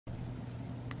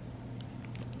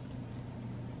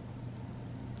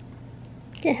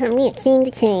Gonna have me a candy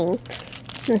cane.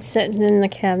 It's been sitting in the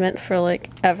cabinet for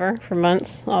like ever, for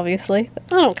months, obviously.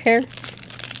 But I don't care.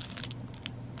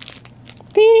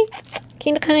 Beanie,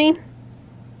 candy cane.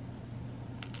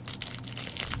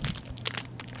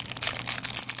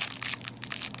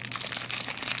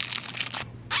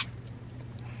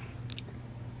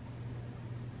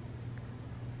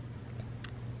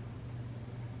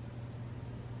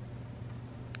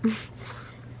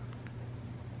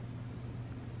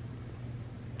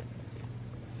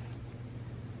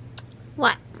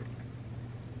 What?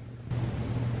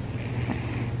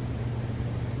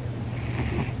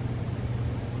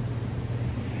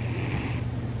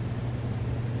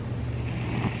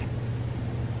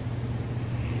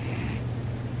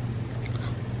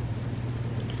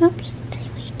 Oops, did I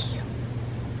wake you?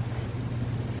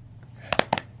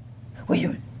 What are you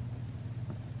doing?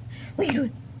 What are you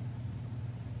doing?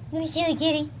 You silly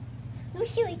kitty. You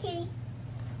silly kitty.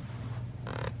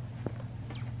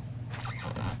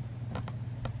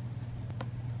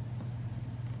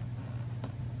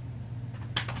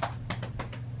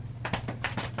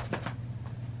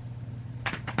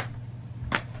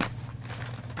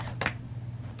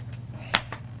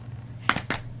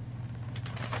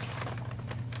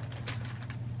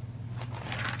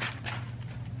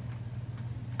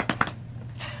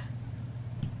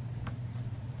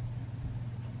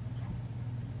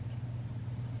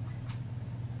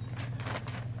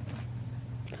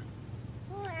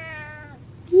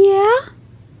 Yeah?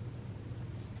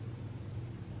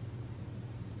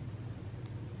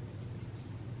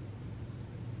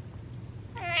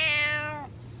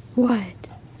 What?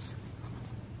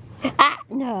 Ah,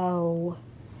 no.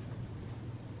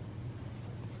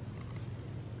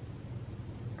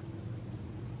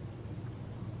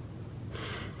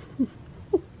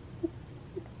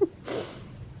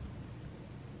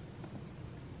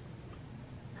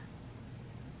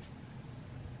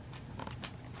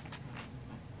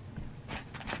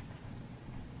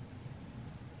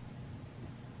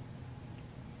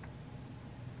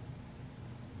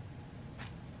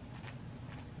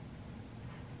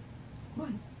 What?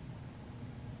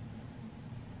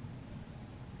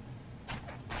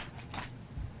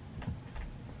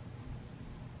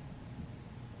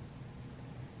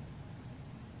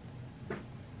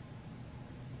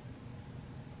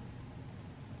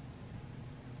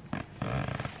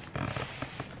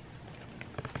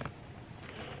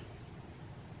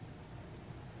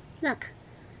 Look,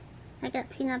 I got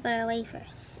peanut butter wafers.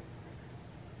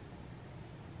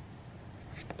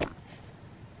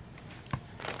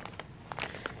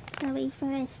 The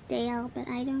wafer is stale, but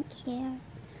I don't care.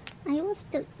 I will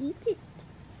still eat it.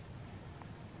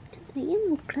 Because I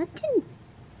am a glutton.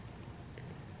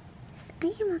 Yes, I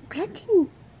am a glutton.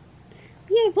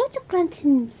 We are both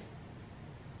gluttons.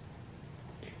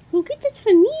 Who gets it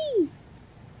for me?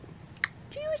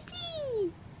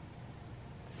 Juicy!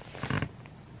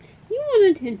 You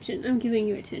want attention. I'm giving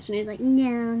you attention. He's like,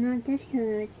 no, not this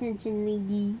kind of attention,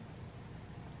 lady.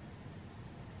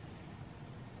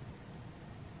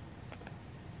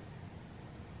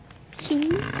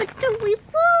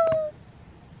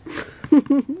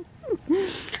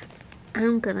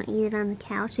 I'm gonna eat it on the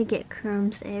couch and get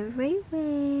crumbs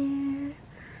everywhere.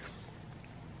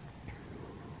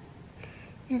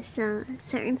 If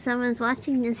certain someone's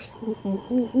watching this,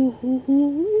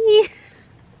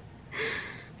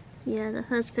 yeah, the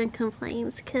husband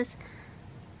complains because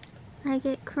I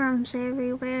get crumbs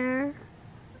everywhere.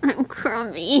 I'm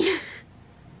crummy.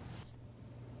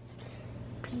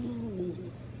 Please,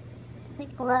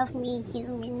 like, love me,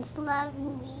 humans, love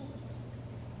me.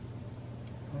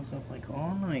 I was up like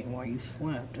all night while you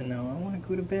slept, and now I want to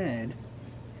go to bed.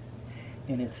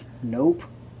 And it's, nope,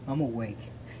 I'm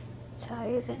awake. So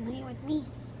you can lay with me.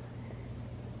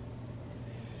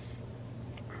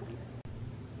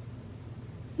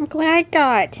 Look what I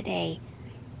got today.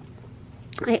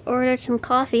 I ordered some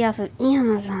coffee off of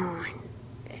Amazon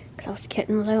because I was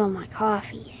getting low on my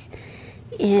coffees.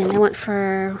 And I went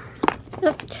for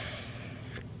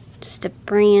just a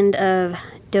brand of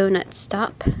Donut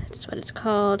Stop. That's what it's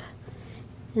called.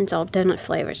 And it's all donut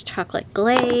flavors. Chocolate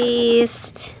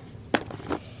glazed.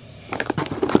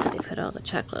 They put all the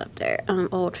chocolate up there.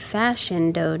 Old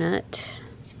fashioned donut.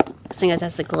 I think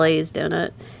that's a glazed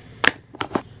donut.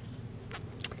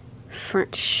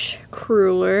 French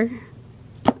cruller.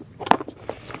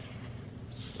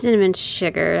 Cinnamon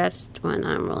sugar. That's the one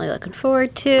I'm really looking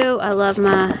forward to. I love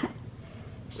my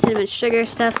cinnamon sugar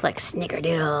stuff like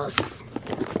snickerdoodles.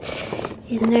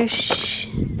 And there's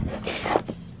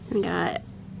I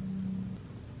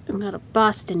got a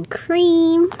Boston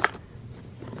cream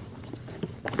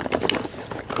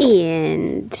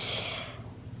and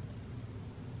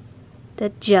the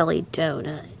jelly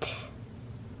donut.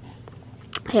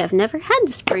 I have never had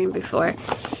this brand before.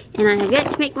 And I have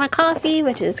yet to make my coffee,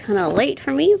 which is kind of late for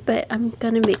me, but I'm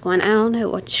going to make one. I don't know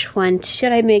which one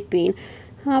should I make, Bean.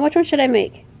 Which one should I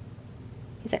make?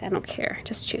 He's like, I don't care.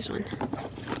 Just choose one.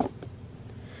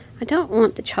 I don't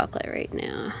want the chocolate right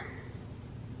now.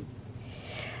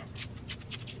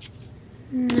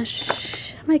 I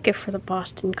might go for the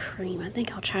Boston cream. I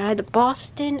think I'll try the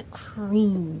Boston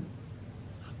cream.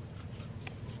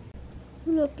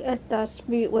 Look at that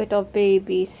sweet little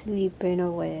baby sleeping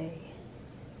away.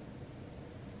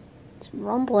 It's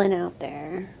rumbling out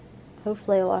there.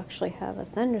 Hopefully we'll actually have a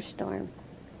thunderstorm.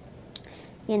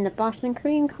 In the Boston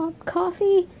cream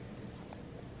coffee,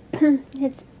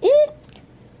 it's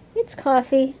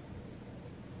coffee.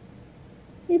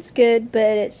 It's good,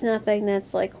 but it's nothing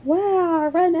that's like, wow,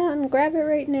 run out and grab it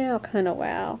right now kind of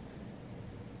wow.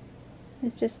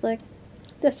 It's just like,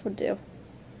 this would do.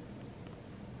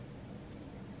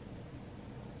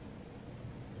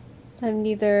 I'm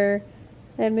neither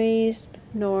amazed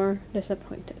nor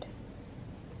disappointed.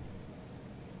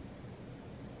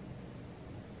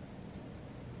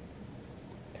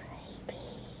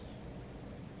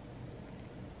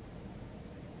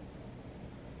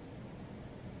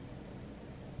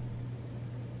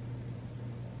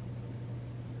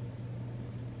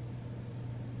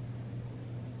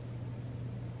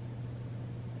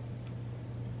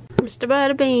 Mr.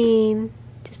 Butterbean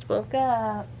just woke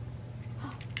up.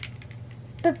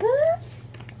 The bus?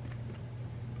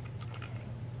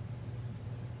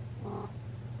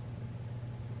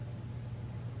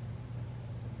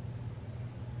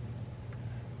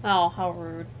 Oh, how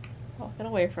rude. Oh, get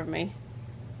away from me.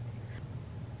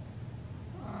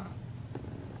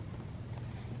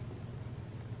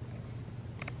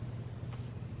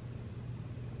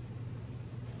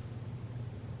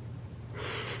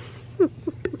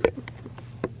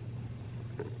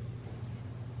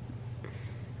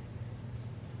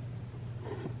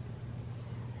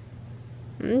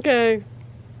 Okay.